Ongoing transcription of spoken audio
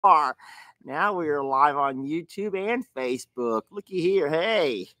are. Now we are live on YouTube and Facebook. Looky here.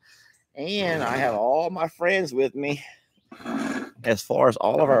 Hey. And I have all my friends with me as far as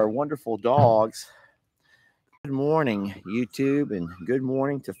all of our wonderful dogs. Good morning, YouTube, and good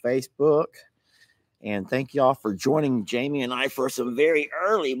morning to Facebook. And thank y'all for joining Jamie and I for some very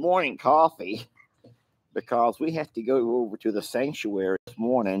early morning coffee because we have to go over to the sanctuary this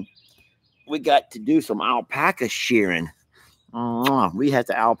morning. We got to do some alpaca shearing. We had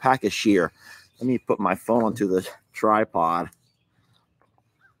to alpaca shear. Let me put my phone onto the tripod.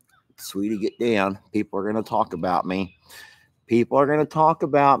 Sweetie, get down. People are going to talk about me. People are going to talk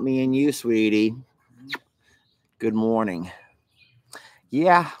about me and you, sweetie. Good morning.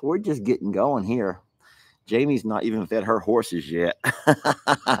 Yeah, we're just getting going here. Jamie's not even fed her horses yet.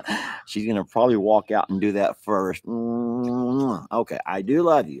 She's going to probably walk out and do that first. Okay, I do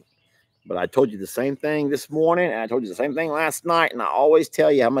love you. But I told you the same thing this morning, and I told you the same thing last night, and I always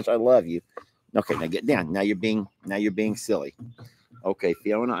tell you how much I love you. Okay, now get down. Now you're being silly. Okay,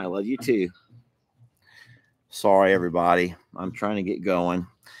 Fiona, I love you too. Sorry, everybody. I'm trying to get going.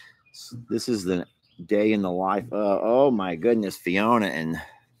 This is the day in the life. Oh my goodness, Fiona and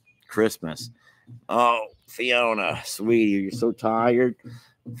Christmas. Oh, Fiona, sweetie, you're so tired.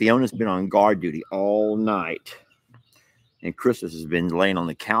 Fiona's been on guard duty all night. And Christmas has been laying on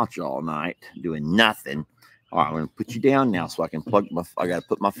the couch all night doing nothing. All right, I'm going to put you down now so I can I got to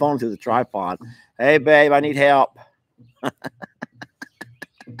put my phone to the tripod. Hey, babe, I need help.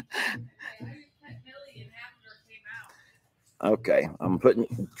 Okay, I'm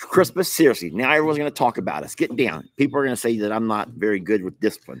putting Christmas. Seriously, now everyone's going to talk about us. Get down. People are going to say that I'm not very good with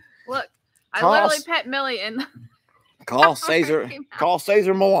discipline. Look, I literally pet Millie and call Caesar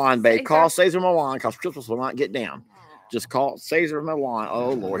Milan, babe. Call Caesar Milan because Christmas will not get down. Just call Caesar Milan.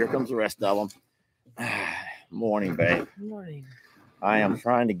 Oh, Lord, here comes the rest of them. Morning, babe. Morning. I am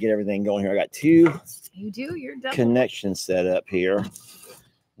trying to get everything going here. I got two you're double connections set up here.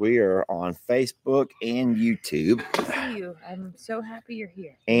 We are on Facebook and YouTube. I see you. I'm so happy you're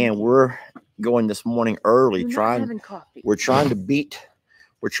here. And we're going this morning early. We're trying to beat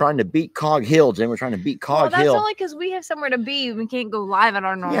Cog Hill, Jim. We're trying to beat Cog Hill. That's only because we have somewhere to be. We can't go live at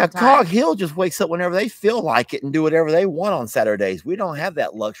our normal time. Cog Hill just wakes up whenever they feel like it and do whatever they want on Saturdays. We don't have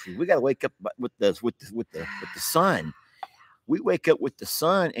that luxury. We got to wake up with the sun. We wake up with the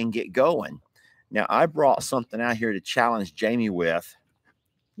sun and get going. Now, I brought something out here to challenge Jamie with.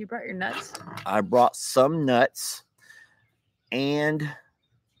 You brought your nuts? I brought some nuts and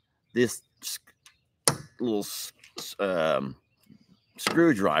this little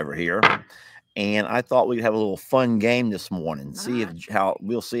screwdriver here, and I thought we'd have a little fun game this morning.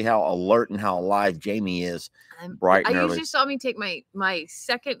 We'll see how alert and how alive Jamie is. Bright and early. You just saw me take my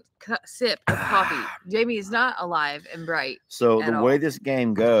second sip of coffee. Jamie is not alive and bright. So the way this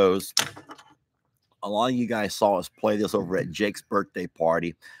game goes, a lot of you guys saw us play this over at Jake's birthday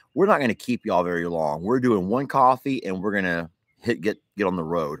party. We're not going to keep y'all very long. We're doing one coffee and we're going to get on the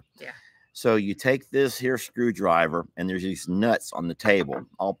road. Yeah. So you take this here screwdriver and there's these nuts on the table.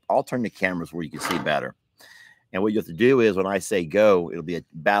 I'll turn the cameras where you can see better. And what you have to do is when I say go, it'll be a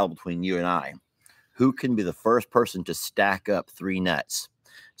battle between you and I. Who can be the first person to stack up 3 nuts?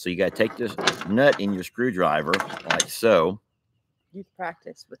 So you got to take this nut in your screwdriver like so. You've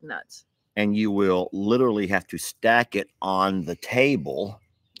practiced with nuts. And you will literally have to stack it on the table.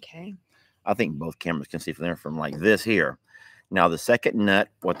 Okay. I think both cameras can see from there from like this here. Now, the second nut,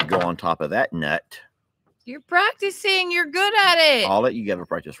 what to go on top of that nut. You're practicing. You're good at it. I'll let you give a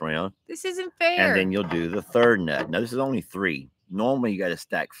practice round. This isn't fair. And then you'll do the third nut. Now, this is only 3. Normally, you got to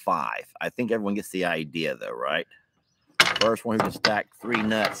stack 5. I think everyone gets the idea, though, right? First one who can stack 3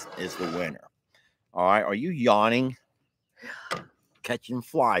 nuts is the winner. All right. Are you yawning? Catching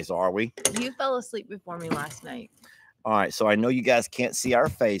flies, are we? You fell asleep before me last night. All right. So I know you guys can't see our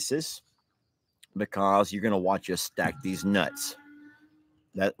faces, because you're going to watch us stack these nuts.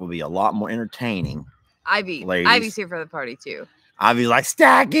 That will be a lot more entertaining. Ivy's here for the party, too. Ivy's like,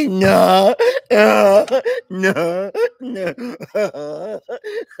 stacking, no. Can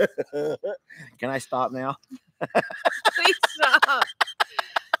I stop now? Please stop.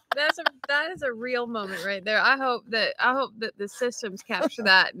 That is a real moment right there. I hope that the systems capture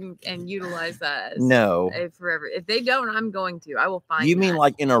that and utilize that. Forever. If they don't, I'm going to. I will find. You mean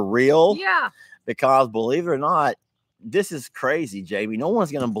like in a reel? Yeah. Because believe it or not, this is crazy, Jamie. No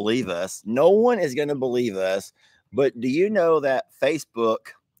one's going to believe us. No one is going to believe us. But do you know that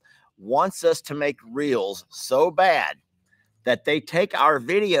Facebook wants us to make reels so bad that they take our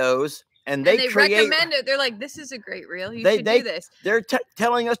videos and they recommend it. They're like, this is a great reel. You should do this. They're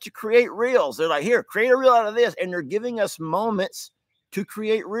telling us to create reels. They're like, here, create a reel out of this. And they're giving us moments to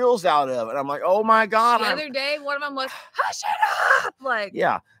create reels out of it. I'm like, oh my God. The other day, one of them was, hush it up. Like,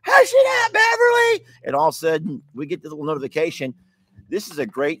 yeah, hush it up, Beverly. And all of a sudden, we get this little notification. This is a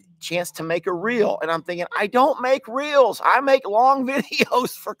great chance to make a reel. And I'm thinking, I don't make reels. I make long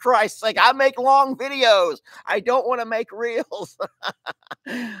videos, for Christ's sake. I make long videos. I don't want to make reels.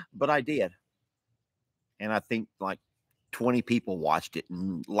 But I did. And I think like 20 people watched it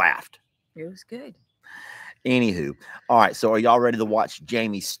and laughed. It was good. Anywho. All right. So are y'all ready to watch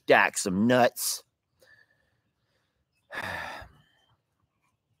Jamie stack some nuts?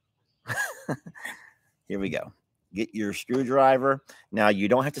 Here we go. Get your screwdriver. Now, you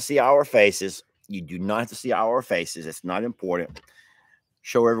don't have to see our faces. You do not have to see our faces. It's not important.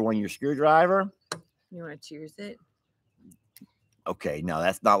 Show everyone your screwdriver. You want to cheers it? Okay, no,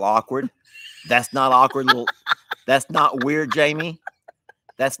 that's not awkward. That's not awkward. That's not weird, Jamie.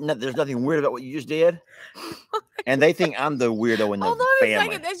 There's nothing weird about what you just did. And they think I'm the weirdo in the family. Hold on a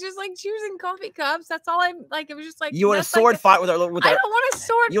second. That's just like choosing coffee cups. That's all I'm like. It was just like, you want a sword fight with our. I don't want a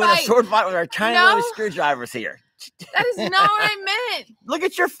sword fight. You want a sword fight with our tiny little screwdrivers here. That is not what I meant. Look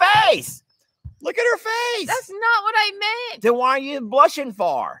at your face. Look at her face. That's not what I meant. Then why are you blushing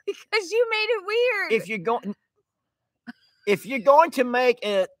for? Because you made it weird. If you're going to make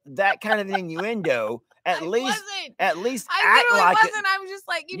that kind of an innuendo, at least act like it. I was just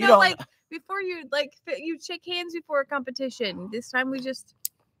like, you know, like before you shake hands before a competition. This time we just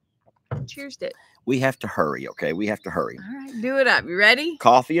cheersed it. We have to hurry, okay? We have to hurry. All right, do it up. You ready?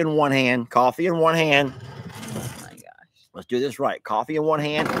 Coffee in one hand. Coffee in one hand. Oh my gosh. Let's do this right. Coffee in one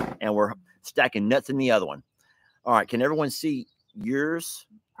hand, and we're stacking nuts in the other one. All right. Can everyone see yours?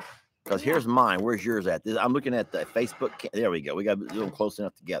 Because here's mine. Where's yours at? I'm looking at the Facebook. There we go. We got a little close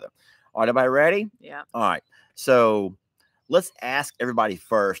enough together. All right. Everybody ready? Yeah. All right. So let's ask everybody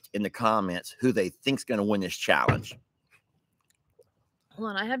first in the comments who they think's going to win this challenge.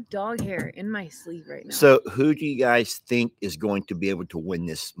 Hold on. I have dog hair in my sleeve right now. So who do you guys think is going to be able to win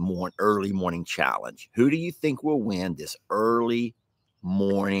this early morning challenge? Who do you think will win this early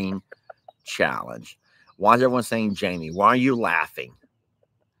morning challenge? Why is everyone saying Jamie? Why are you laughing?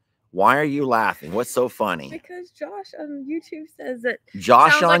 Why are you laughing? What's so funny? Because Josh on YouTube says that.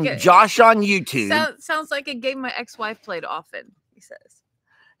 Josh on YouTube. Sounds like a game my ex-wife played often, he says.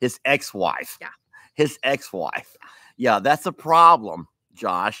 His ex-wife. Yeah. His ex-wife. Yeah, that's a problem,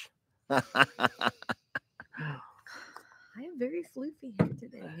 Josh. I have very floofy hair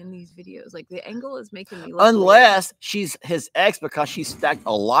today in these videos. Like the angle is making me look unless she's his ex because she stacked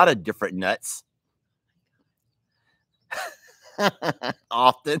a lot of different nuts.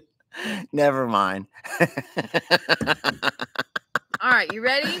 Often. Never mind. All right, you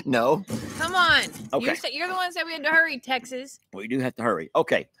ready? No. Come on. Okay. You're the one that said we had to hurry, Texas. We do have to hurry.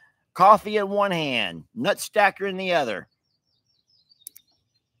 Okay. Coffee in one hand, nut stacker in the other.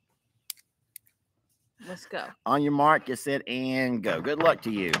 Let's go. On your mark, get set, and go. Good luck to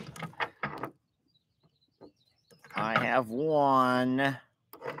you. I have one.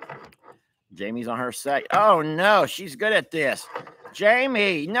 Jamie's on her side. Oh, no. She's good at this.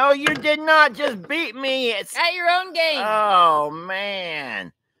 Jamie, no, you did not just beat me. It's at your own game. Oh,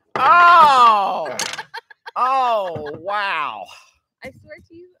 man. Oh. Oh, wow. I swear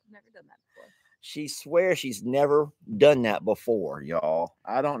to you, I've never done that before. She swears she's never done that before, y'all.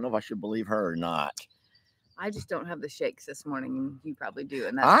 I don't know if I should believe her or not. I just don't have the shakes this morning. You probably do.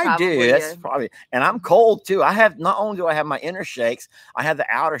 And I do. That's probably, and I'm cold too. I have, not only do I have my inner shakes, I have the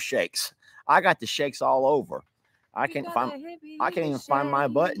outer shakes. I got the shakes all over. I can't even find my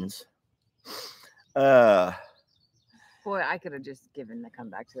buttons. Boy, I could have just given the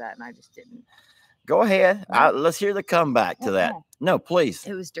comeback to that, and I just didn't. Go ahead. Let's hear the comeback to that. No, please.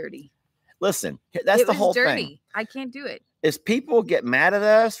 It was dirty. Listen, that's the whole thing. I can't do it. Is people get mad at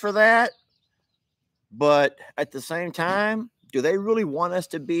us for that, but at the same time, do they really want us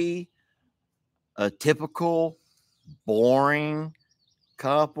to be a typical, boring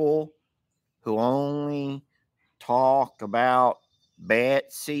couple who only talk about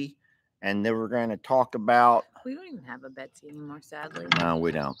Betsy, and then we're going to talk about. We don't even have a Betsy anymore, sadly. No,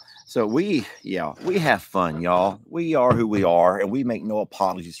 we don't. So we have fun, y'all. We are who we are, and we make no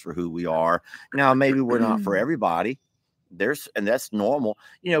apologies for who we are. Now, maybe we're not for everybody. And that's normal.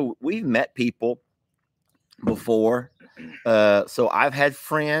 You know, we've met people before. So I've had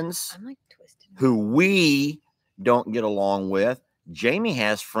friends who we don't get along with. Jamie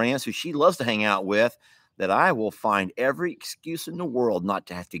has friends who she loves to hang out with that I will find every excuse in the world not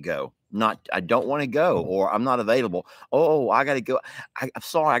to have to go I don't want to go, or I'm not available. Oh, I got to go. I'm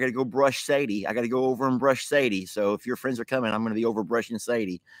sorry. I got to go brush Sadie. I got to go over and brush Sadie. So if your friends are coming, I'm going to be over brushing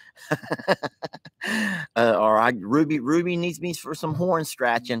Sadie. Or Ruby needs me for some horn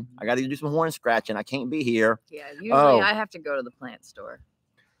scratching. I got to do some horn scratching. I can't be here. Yeah. Usually I have to go to the plant store.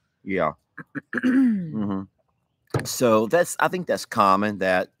 Yeah. Mm-hmm. So I think that's common,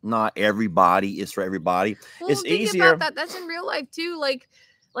 that not everybody is for everybody. Well, it's think easier. About that. That's in real life too. Like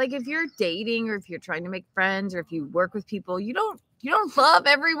if you're dating, or if you're trying to make friends, or if you work with people, you don't love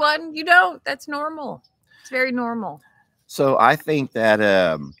everyone. You don't. That's normal. It's very normal. So I think that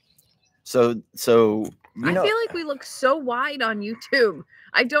I feel like we look so wide on YouTube.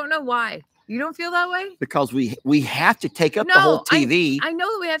 I don't know why. You don't feel that way? Because we have to take up the whole TV. I know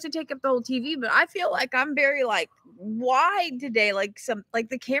that we have to take up the whole TV, but I feel like I'm very wide today. Like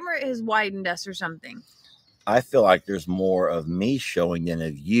the camera has widened us or something. I feel like there's more of me showing than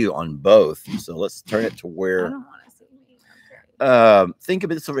of you on both. So let's turn it to where. I don't want to see me. Okay. Think of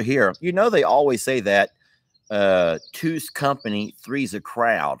this over here. They always say that two's company, three's a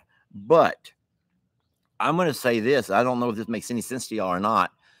crowd. But I'm going to say this. I don't know if this makes any sense to y'all or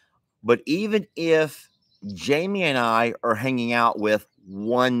not. But even if Jamie and I are hanging out with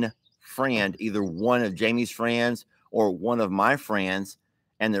one friend, either one of Jamie's friends or one of my friends,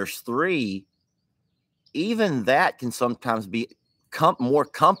 and there's three, even that can sometimes be more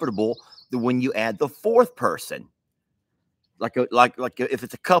comfortable than when you add the fourth person. Like if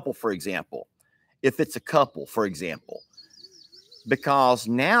it's a couple, for example. Because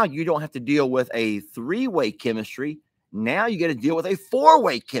now you don't have to deal with a three-way chemistry. Now you got to deal with a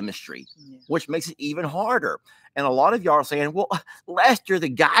four-way chemistry, which makes it even harder. And a lot of y'all are saying, well, Lester, the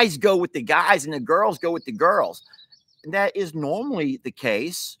guys go with the guys and the girls go with the girls. And that is normally the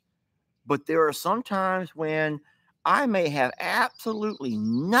case. But there are some times when I may have absolutely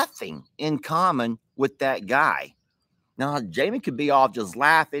nothing in common with that guy. Now, Jamie could be off just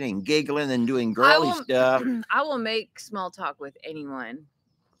laughing and giggling and doing girly stuff. I will make small talk with anyone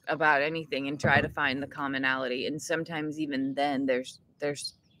about anything and try to find the commonality, and sometimes even then there's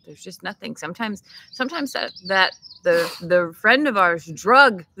just nothing. Sometimes that the friend of ours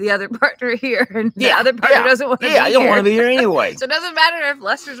drug the other partner here, and the other partner doesn't want to be here. I don't want to be here anyway. So it doesn't matter if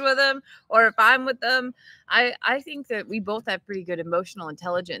Lester's with them or if I'm with them. I think that we both have pretty good emotional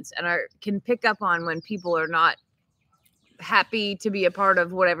intelligence and can pick up on when people are not happy to be a part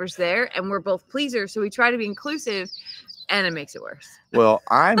of whatever's there, and we're both pleasers, so we try to be inclusive. And it makes it worse. Well,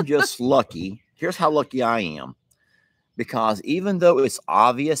 I'm just lucky. Here's how lucky I am. Because even though it's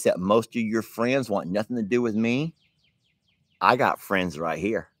obvious that most of your friends want nothing to do with me, I got friends right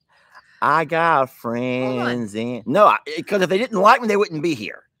here. I got friends in. No, because if they didn't like me, they wouldn't be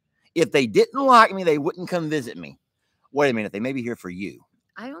here. If they didn't like me, they wouldn't come visit me. Wait a minute. They may be here for you.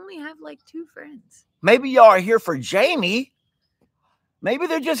 I only have 2 friends. Maybe y'all are here for Jamie. Maybe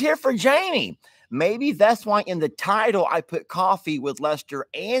they're just here for Jamie. Maybe that's why in the title I put coffee with Lester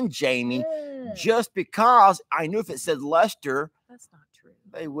and Jamie, just because I knew if it said Lester, that's not true.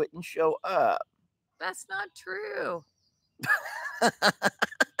 They wouldn't show up. That's not true.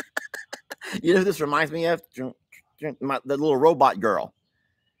 You know who this reminds me of? The little robot girl.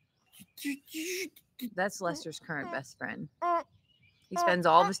 That's Lester's current best friend. He spends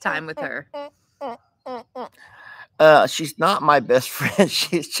all of his time with her. She's not my best friend.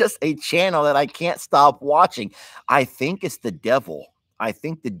 She's just a channel that I can't stop watching. I think it's the devil. I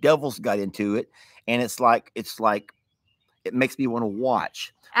think the devil's got into it, and it's like it makes me want to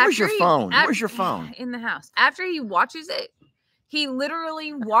watch. Where's your phone? Where's your phone? In the house. After he watches it, he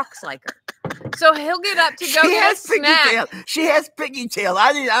literally walks like her. So he'll get up to go get a snack. She has pigtails.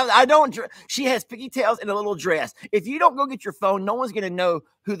 I don't. She has pigtails and a little dress. If you don't go get your phone, no one's gonna know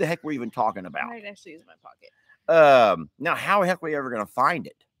who the heck we're even talking about. I might actually use my pocket. Now how the heck are we ever going to find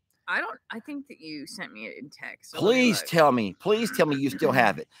it? I think that you sent me it in text. So please tell me you still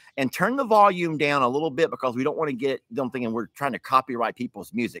have it, and turn the volume down a little bit because we don't want to get them thinking we're trying to copyright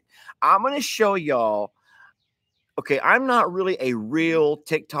people's music. I'm going to show y'all. Okay. I'm not really a real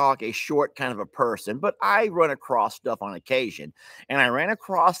TikTok, a short kind of a person, but I run across stuff on occasion, and I ran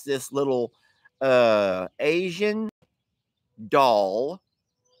across this little, Asian doll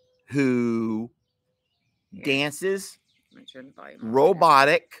who dances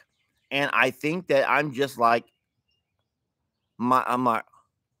robotic, and I think that I'm just like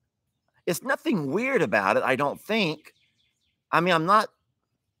it's nothing weird about it. I don't think. I mean, I'm not.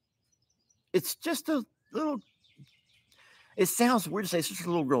 It's just a little. It sounds weird to say it's just a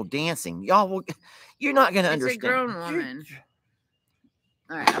little girl dancing. Y'all, you're not going to understand. It's a grown woman.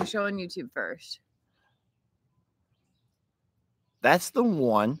 All right, I'm showing YouTube first. That's the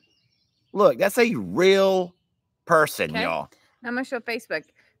one. Look, that's a real person, y'all. Now I'm going to show Facebook.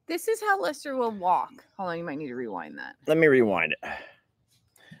 This is how Lester will walk. Hold on, you might need to rewind that. Let me rewind it.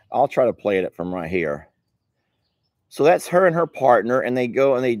 I'll try to play it from right here. So that's her and her partner, and they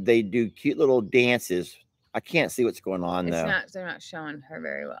go and they do cute little dances. I can't see what's going on though. They're not showing her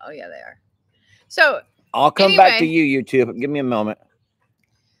very well. Oh yeah, they are. So I'll come back to you, YouTube. Give me a moment.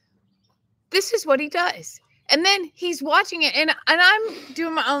 This is what he does. And then he's watching it, and I'm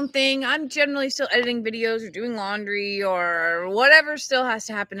doing my own thing. I'm generally still editing videos or doing laundry or whatever still has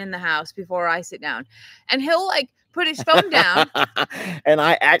to happen in the house before I sit down. And he'll like put his phone down. And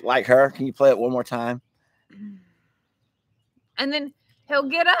I act like her. Can you play it one more time? And then he'll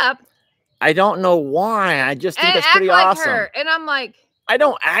get up. I don't know why. I just think that's pretty awesome. Her. And I'm like, I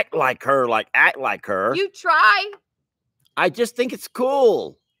don't act like her, act like her. You try. I just think it's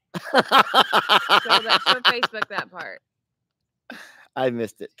cool. So that's for Facebook, that part. I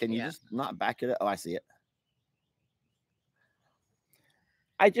missed it. Can you just not back it up? Oh, I see it.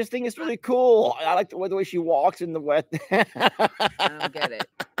 I just think it's really cool. I like the way she walks in the wet. I don't get it.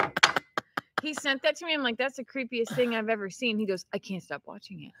 He sent that to me. I'm like, that's the creepiest thing I've ever seen. He goes, I can't stop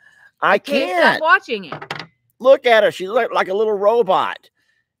watching it. I can't stop watching it. Look at her. She looks like a little robot.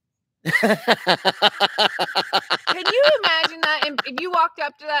 Can you imagine that if you walked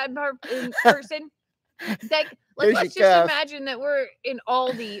up to that in person? Like let's just imagine that we're in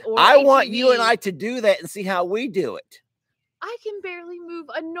Aldi or I want you and I to do that and see how we do it. I can barely move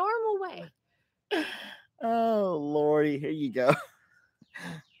a normal way. Oh, Lordy. Here you go.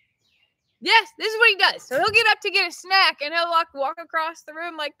 Yes, this is what he does. So he'll get up to get a snack and he'll walk across the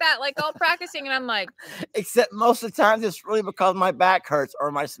room like that, like all practicing. And I'm like, except most of the times it's really because my back hurts or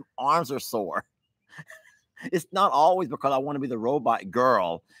my arms are sore. It's not always because I want to be the robot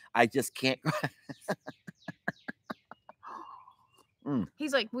girl. I just can't.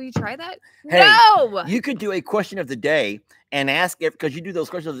 He's like, will you try that? Hey, no. You could do a question of the day and ask it because you do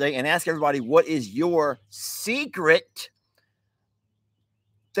those questions of the day and ask everybody, what is your secret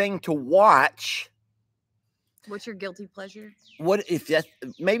thing to watch? What's your guilty pleasure? What if that's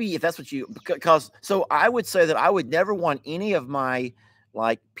maybe if that's what you, because so I would say that I would never want any of my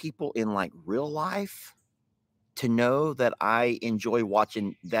people in real life to know that I enjoy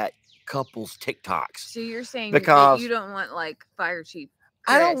watching that couple's TikToks. So you're saying because that you don't want Fire Chief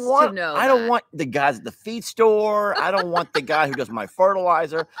Chris I don't want the guys at the feed store. I don't want the guy who does my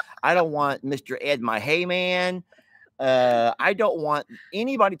fertilizer. I don't want Mr. Ed, my hay man. I don't want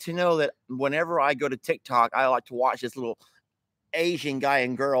anybody to know that whenever I go to TikTok, I like to watch this little Asian guy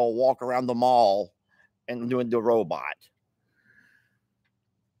and girl walk around the mall and doing the robot.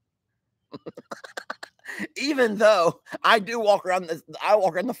 Even though I do walk around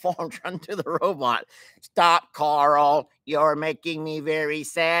the farm trying to do the robot. Stop, Carl. You're making me very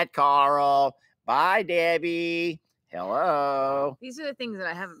sad, Carl. Bye, Debbie. Hello. These are the things that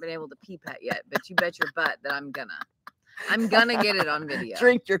I haven't been able to peep at yet, but you bet your butt that I'm gonna get it on video.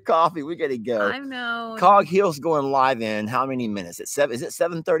 Drink your coffee. We gotta go. I know. Cog Hill's going live in how many minutes? Is it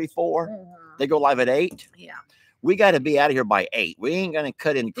 7:34? They go live at 8? Yeah. We got to be out of here by 8. We ain't gonna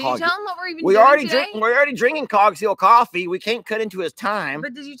cut in. Did you tell him what we're even doing today? We're already drinking Cog's Hill coffee. We can't cut into his time.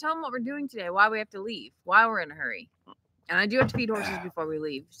 But did you tell him what we're doing today? Why we have to leave? Why we're in a hurry? And I do have to feed horses before we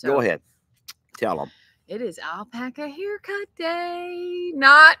leave. So go ahead. Tell them. It is alpaca haircut day.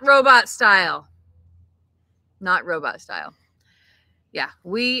 Not robot style. Not robot style. Yeah,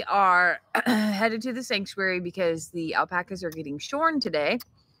 we are headed to the sanctuary because the alpacas are getting shorn today.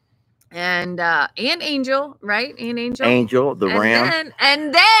 And Angel, right? And Angel, the ram.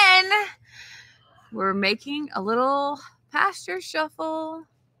 And then we're making a little pasture shuffle.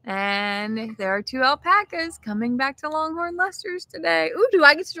 And there are 2 alpacas coming back to Longhorn Lester's today. Ooh, do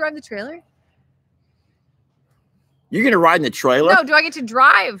I get to drive the trailer? You're going to ride in the trailer? No, do I get to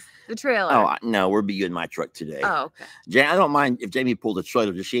drive the trailer? Oh, no, we'll be in my truck today. Oh, okay. I don't mind if Jamie pulled the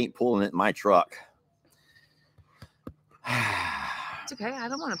trailer, just she ain't pulling it in my truck. It's okay. I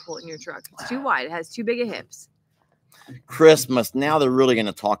don't want to pull it in your truck. It's too wide. It has too big of hips. Christmas. Now they're really going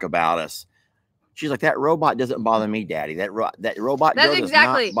to talk about us. She's like, that robot doesn't bother me, Daddy. That robot does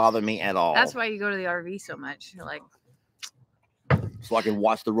not bother me at all. That's why you go to the RV so much. You're like, so I can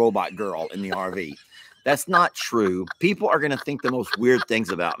watch the robot girl in the RV. That's not true. People are going to think the most weird things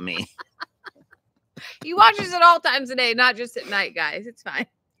about me. He watches at all times a day, not just at night, guys. It's fine.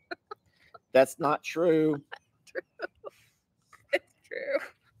 That's not true. True. It's true.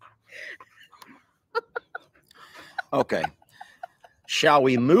 Okay. Shall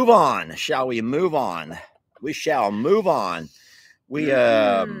we move on? Shall we move on? We shall move on. We,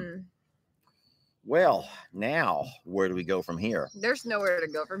 well, Now, where do we go from here? There's nowhere to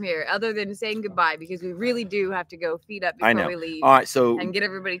go from here other than saying goodbye, because we really do have to go feed up before we leave. All right, so and get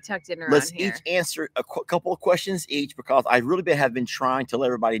everybody tucked in around let's here. each answer a couple of questions each, because I really have been trying to let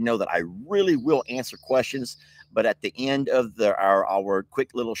everybody know that I really will answer questions, but at the end of our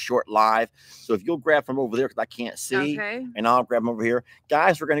quick little short live. So if you'll grab from over there, because I can't see, and I'll grab them over here.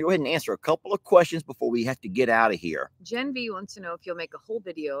 Guys, we're going to go ahead and answer a couple of questions before we have to get out of here. Jen V wants to know if you'll make a whole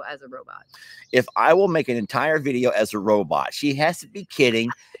video as a robot. If I will make an entire video as a robot. She has to be kidding.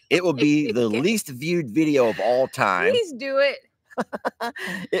 It will be the least viewed video of all time. Please do it.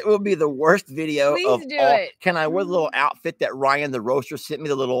 It will be the worst video Please of do all. it. Can I wear the little outfit that Ryan the roaster sent me?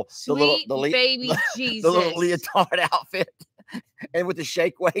 The little baby Jesus. The little leotard outfit, and with the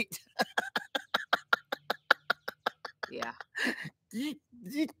shake weight. Yeah.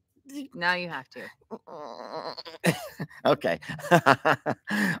 Now you have to. Okay.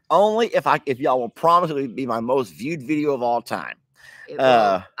 Only if y'all will promise it will be my most viewed video of all time.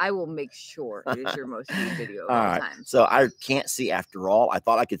 I will make sure it is your most viewed video of all time. So I can't see after all. I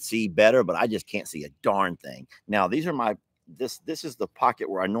thought I could see better, but I just can't see a darn thing. Now these are my this is the pocket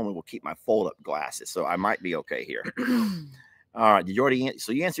where I normally will keep my fold-up glasses, so I might be okay here. All right, did you already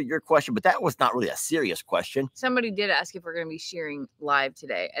so you answered your question, but that was not really a serious question. Somebody did ask if we're going to be sharing live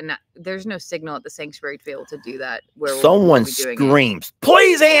today, and there's no signal at the sanctuary to be able to do that. Where someone screams,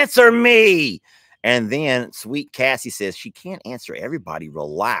 "Please answer me!" And then sweet Cassie says she can't answer everybody.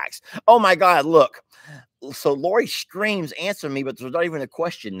 Relax. Oh my God, look. So Lori screams, "Answer me," but there's not even a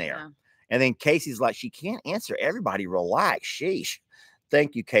question there. Yeah. And then Casey's like, she can't answer everybody. Relax. Sheesh.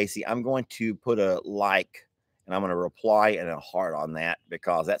 Thank you, Casey. I'm going to put a like, and I'm going to reply and a heart on that,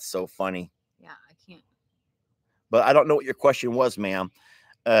 because that's so funny. Yeah, I can't. But I don't know what your question was, ma'am.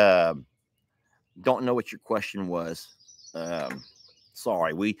 Don't know what your question was.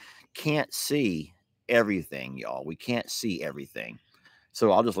 Sorry, we can't see everything, y'all. We can't see everything.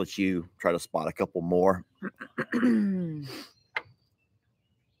 So I'll just let you try to spot a couple more.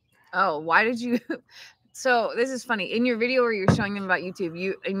 Oh, why did you? So this is funny. In your video where you're showing them about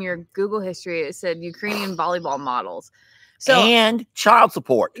YouTube, in your Google history, it said Ukrainian volleyball models. So, and child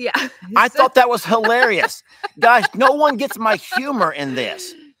support. Yeah. I thought that was hilarious. Guys, no one gets my humor in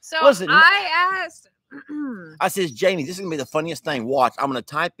this. So listen, I asked. I says, Jamie, this is going to be the funniest thing. Watch. I'm going to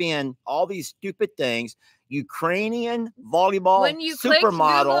type in all these stupid things. Ukrainian volleyball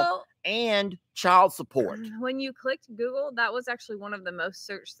supermodel and child support. When you clicked Google, that was actually one of the most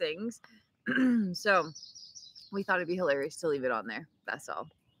searched things. So we thought it'd be hilarious to leave it on there. That's all.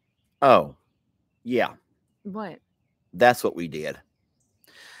 Oh, yeah. What? That's what we did.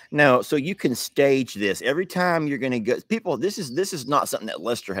 No, so you can stage this every time you're going to go. People, this is not something that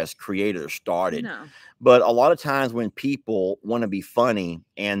Lester has created or started. No. But a lot of times when people want to be funny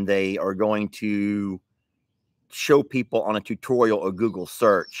and they are going to show people on a tutorial or Google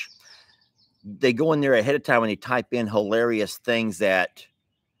search, they go in there ahead of time when they type in hilarious things that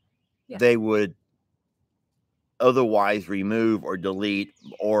they would otherwise remove or delete,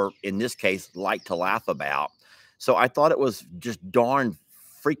 or in this case, like to laugh about. So I thought it was just darn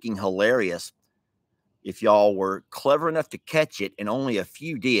freaking hilarious. If y'all were clever enough to catch it, and only a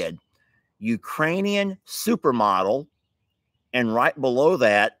few did, Ukrainian supermodel, and right below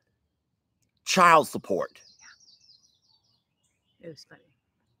that, child support. It was funny.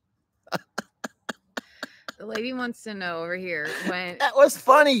 The lady wants to know over here when that was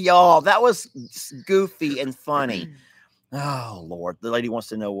funny, y'all. That was goofy and funny. Oh Lord, the lady wants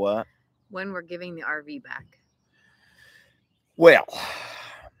to know what? When we're giving the RV back. Well,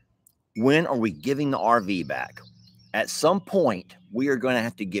 when are we giving the RV back? At some point, we are going to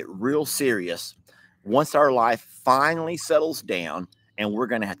have to get real serious once our life finally settles down, and we're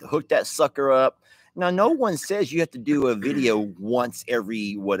going to have to hook that sucker up. Now, no one says you have to do a video once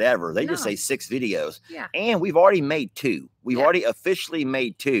every whatever. They just say 6 videos. Yeah. And we've already made 2. We've already officially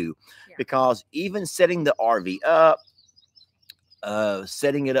made 2 because even setting the RV up,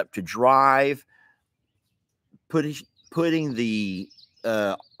 setting it up to drive, putting the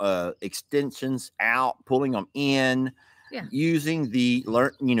extensions out, pulling them in, using the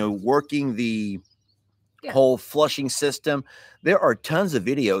working the whole flushing system. There are tons of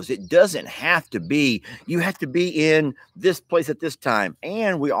videos. It doesn't have to be, you have to be in this place at this time.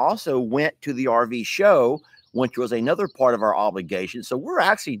 And we also went to the RV show, which was another part of our obligation. So we're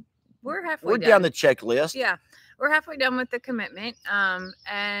halfway down the checklist. Yeah. We're halfway done with the commitment.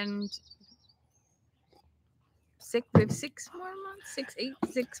 And we have 6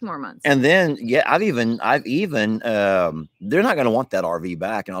 more months. And then, I've even, they're not going to want that RV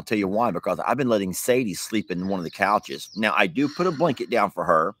back. And I'll tell you why, because I've been letting Sadie sleep in one of the couches. Now I do put a blanket down for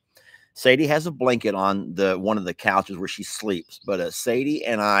her. Sadie has a blanket on one of the couches where she sleeps, but Sadie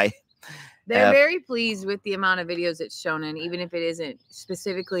and I. They're very pleased with the amount of videos it's shown in, even if it isn't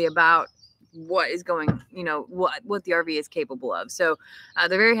specifically about what is going, you know, what the RV is capable of. So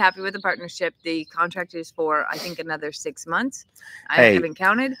they're very happy with the partnership. The contract is for, I think, another 6 months. I haven't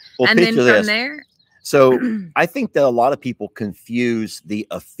counted. Well, and then from there. So I think that a lot of people confuse the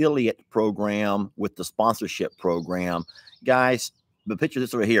affiliate program with the sponsorship program. Guys, but picture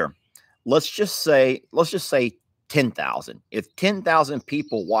this over here. Let's just say 10,000. If 10,000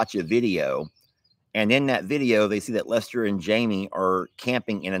 people watch a video, and in that video they see that Lester and Jamie are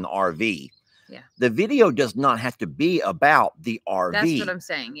camping in an RV. Yeah. The video does not have to be about the RV. That's what I'm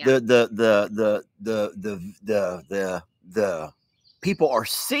saying. Yeah. The people are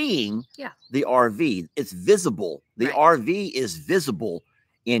seeing the RV. It's visible. The RV is visible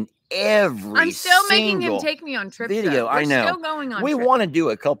in every I'm still making him take me on trips. Video. I know. Still going on we want to do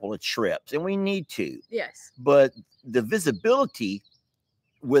a couple of trips, and we need to. Yes. But the visibility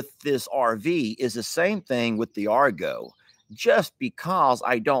with this RV is the same thing with the Argo. Just because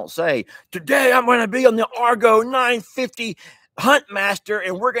I don't say, today I'm going to be on the Argo 950 Huntmaster,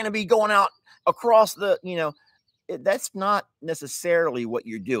 and we're going to be going out across the, you know, that's not necessarily what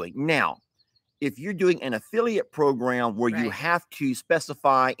you're doing. Now, if you're doing an affiliate program where you have to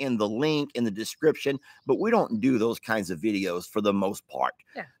specify in the link in the description, but we don't do those kinds of videos for the most part.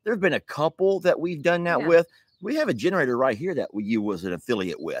 Yeah. There have been a couple that we've done that with. We have a generator right here that you was an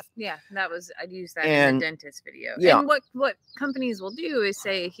affiliate with. Yeah, I'd use that in the dentist video. Yeah. And what companies will do is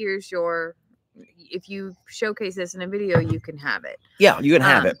say, here's your, if you showcase this in a video, you can have it. Yeah, you can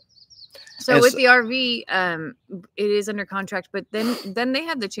have it. So with the RV, it is under contract, but then they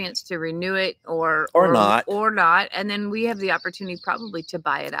have the chance to renew it or not, and then we have the opportunity probably to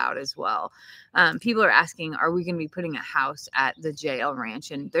buy it out as well. People are asking, are we going to be putting a house at the JL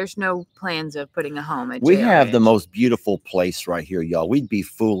Ranch? And there's no plans of putting a home at JL We have Ranch. The most beautiful place right here, y'all. We'd be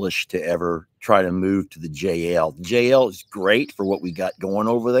foolish to ever try to move to the JL. The JL is great for what we got going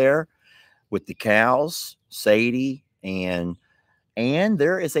over there with the cows, Sadie, and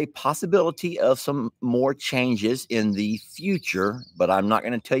there is a possibility of some more changes in the future, but I'm not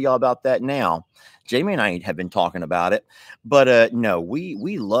going to tell y'all about that now. Jamie and I have been talking about it, but no,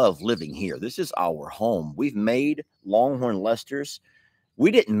 we love living here. This is our home. We've made Longhorn Lester's.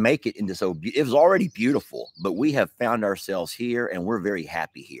 We didn't make it into it was already beautiful, but we have found ourselves here, and we're very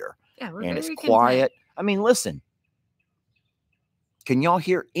happy here. Yeah, and it's quiet. I mean, listen, can y'all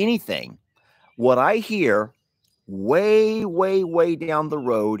hear anything? What I hear way down the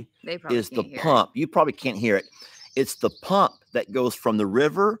road is the pump. You probably can't hear it. It's the pump that goes from the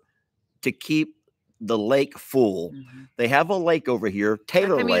river to keep the lake full. They have a lake over here,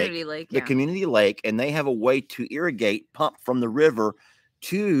 Taylor Lake, the community lake, and they have a way to irrigate, pump from the river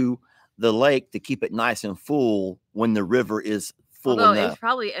to the lake to keep it nice and full when the river is full enough. It's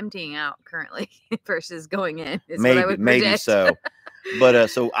probably emptying out currently versus going in. Maybe so. But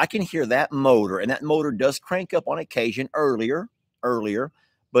so I can hear that motor, and that motor does crank up on occasion earlier,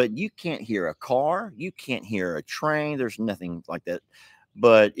 but you can't hear a car. You can't hear a train. There's nothing like that.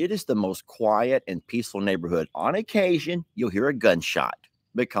 But it is the most quiet and peaceful neighborhood. On occasion, you'll hear a gunshot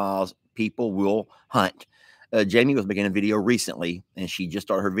because people will hunt. Jamie was making a video recently, and she just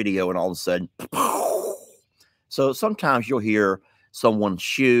started her video, and all of a sudden, so sometimes you'll hear someone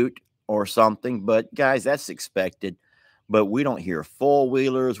shoot or something. But guys, that's expected. But we don't hear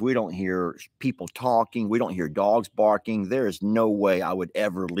four-wheelers. We don't hear people talking. We don't hear dogs barking. There is no way I would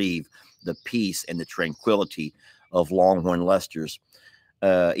ever leave the peace and the tranquility of Longhorn Lester's.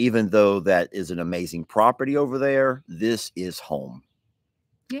 Even though that is an amazing property over there, this is home.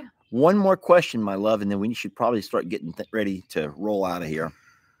 Yeah. One more question, my love, and then we should probably start getting ready to roll out of here.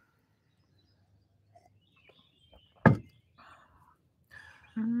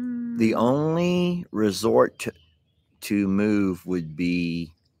 The only resort to move would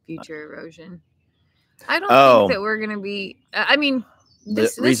be future erosion. I don't think that we're going to be, I mean,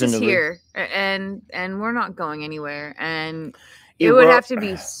 this is here and we're not going anywhere, and it would have to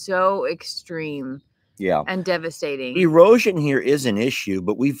be so extreme and devastating. Erosion here is an issue,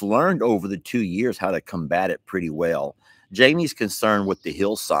 but we've learned over the 2 years how to combat it pretty well. Jamie's concerned with the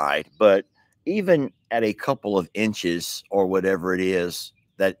hillside, but even at a couple of inches or whatever it is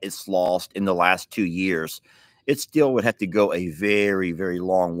that it's lost in the last 2 years, it still would have to go a very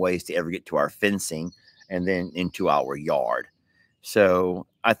long ways to ever get to our fencing and then into our yard. So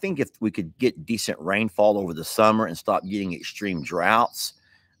I think if we could get decent rainfall over the summer and stop getting extreme droughts,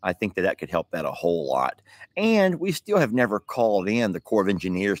 I think that could help that a whole lot. And we still have never called in the Corps of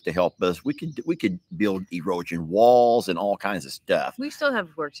Engineers to help us. We could build erosion walls and all kinds of stuff. We still have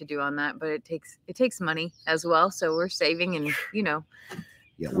work to do on that, but it takes money as well. So we're saving and,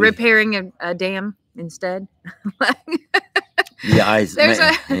 repairing a dam instead. There's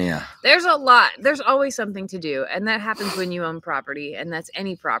a lot. There's always something to do, and that happens when you own property, and that's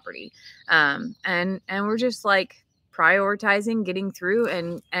any property. And we're just like prioritizing getting through,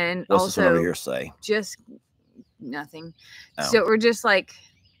 and what's also this one over here say? Just nothing. Oh. So we're just like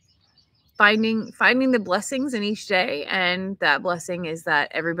finding the blessings in each day, and that blessing is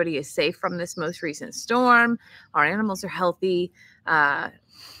that everybody is safe from this most recent storm. Our animals are healthy.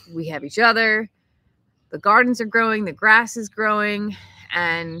 We have each other. The gardens are growing, the grass is growing,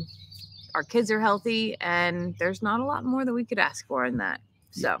 and our kids are healthy, and there's not a lot more that we could ask for in that.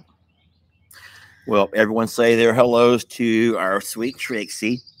 So, well, everyone say their hellos to our sweet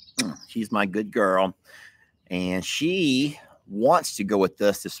Trixie. She's my good girl, and she wants to go with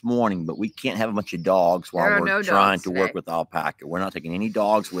us this morning, but we can't have a bunch of dogs while we're trying to work with Alpaca. We're not taking any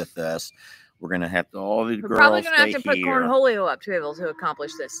dogs with us. We're going to have to, all these girls probably going to have to put here. Cornholio up to be able to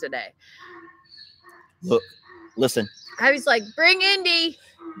accomplish this today. Look, listen. I was like, bring Indy.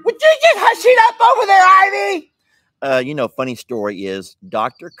 Would you just hush it up over there, Ivy? Funny story is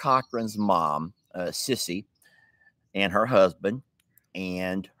Dr. Cochran's mom, Sissy, and her husband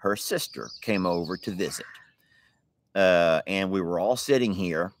and her sister came over to visit. And we were all sitting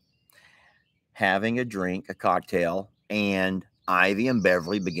here having a drink, a cocktail, and Ivy and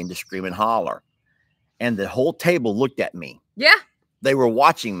Beverly began to scream and holler. And the whole table looked at me. Yeah. They were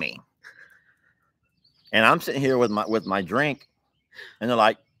watching me. And I'm sitting here with my drink, and they're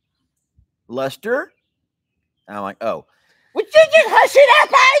like, Lester? And I'm like, oh, would you just hush it up,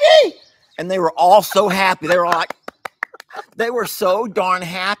 Ivy? And they were all so happy. They were like, they were so darn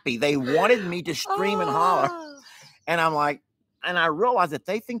happy. They wanted me to scream and holler. And I'm like, and I realized that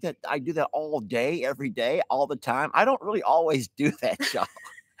they think that I do that all day, every day, all the time. I don't really always do that, y'all.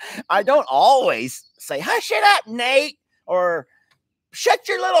 I don't always say, hush it up, Nate, or shut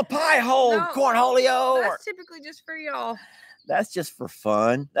your little pie hole, Cornholio. That's typically just for y'all. That's just for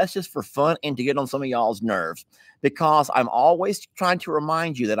fun. That's just for fun and to get on some of y'all's nerves, because I'm always trying to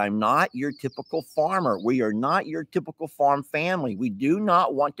remind you that I'm not your typical farmer. We are not your typical farm family. We do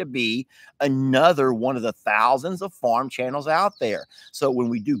not want to be another one of the thousands of farm channels out there. So when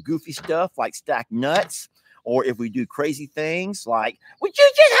we do goofy stuff like stack nuts, or if we do crazy things like, would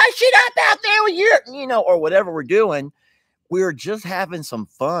you just hush it up out there with your, or whatever we're doing, we're just having some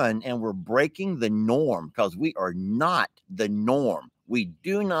fun, and we're breaking the norm, because we are not the norm. We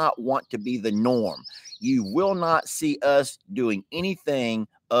do not want to be the norm. You will not see us doing anything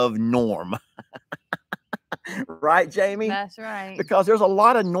of norm. Right, Jamie? That's right. Because there's a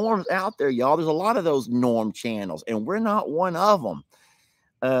lot of norms out there, y'all. There's a lot of those norm channels, and we're not one of them.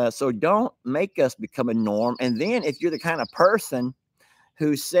 So don't make us become a norm. And then if you're the kind of person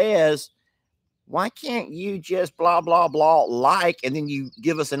who says, why can't you just blah, blah, blah, and then you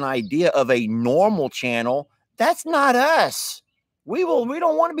give us an idea of a normal channel? That's not us. We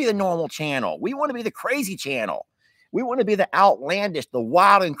don't want to be the normal channel. We want to be the crazy channel. We want to be the outlandish, the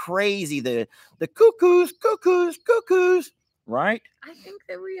wild and crazy, the cuckoos, right? I think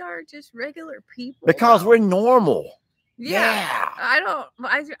that we are just regular people. Because we're normal. Yeah.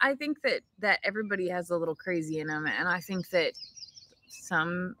 I think that everybody has a little crazy in them. And I think that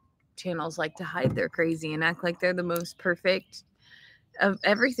some channels like to hide their crazy and act like they're the most perfect of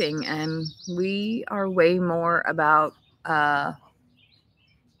everything. And we are way more about, that.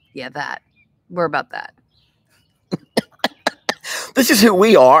 We're about that. This is who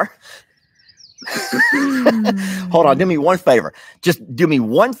we are. Hold on. Do me one favor. Just do me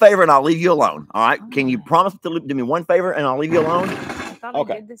one favor and I'll leave you alone. All right. Can you promise to do me one favor and I'll leave you alone? I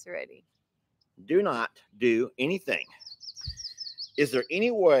thought I did this already. Do not do anything. Is there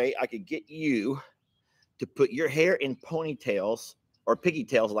any way I could get you to put your hair in ponytails or piggy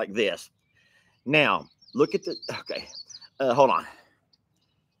tails like this? Now, look at the, okay. Hold on.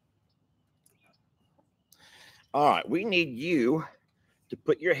 All right. We need you to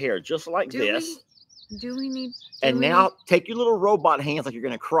put your hair just like this. Now take your little robot hands like you're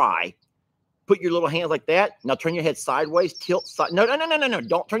going to cry. Put your little hands like that. Now turn your head sideways, tilt side. No.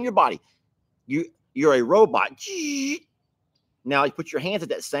 Don't turn your body. You're a robot. Now you put your hands at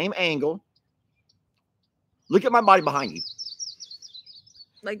that same angle. Look at my body behind you.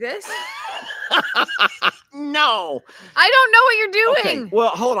 Like this? No. I don't know what you're doing. Okay. Well,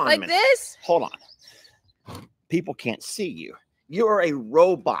 hold on a minute. Like this? Hold on. People can't see you. You're a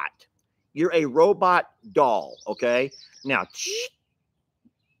robot. You're a robot doll, okay? Now,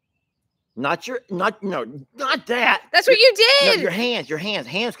 Not that. That's what you did. No, your hands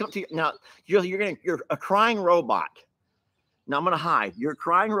come to you. Now you're a crying robot. Now I'm gonna hide. You're a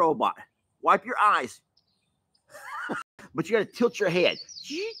crying robot. Wipe your eyes. But you gotta tilt your head.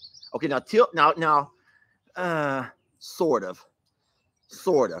 Okay, now tilt now. Sort of.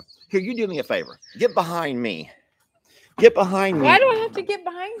 Here, you do me a favor. Get behind me. Get behind me. Why do I have to get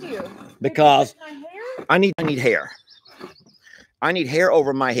behind you? Because my hair? I need hair. I need hair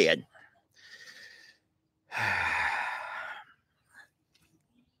over my head.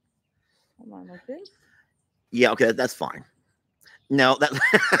 Hold on, like this? Yeah, okay, that's fine. No, that.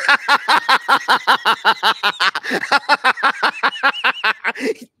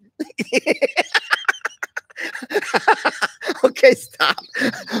 Okay, stop.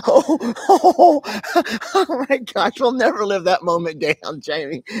 Oh my gosh, we'll never live that moment down,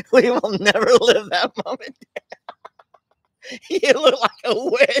 Jamie. We will never live that moment down. You look like a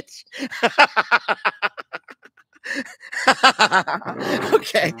witch.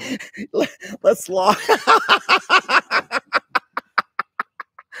 Okay, let's log.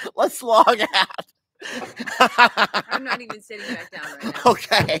 Let's log out. I'm not even sitting back down right now.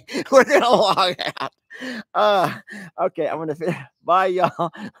 Okay, we're gonna log out. Okay, I'm gonna bye,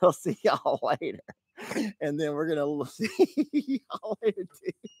 y'all. We'll see y'all later, and then we're gonna see y'all later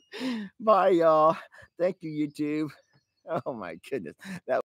too. Bye, y'all. Thank you, YouTube. Oh my goodness, that.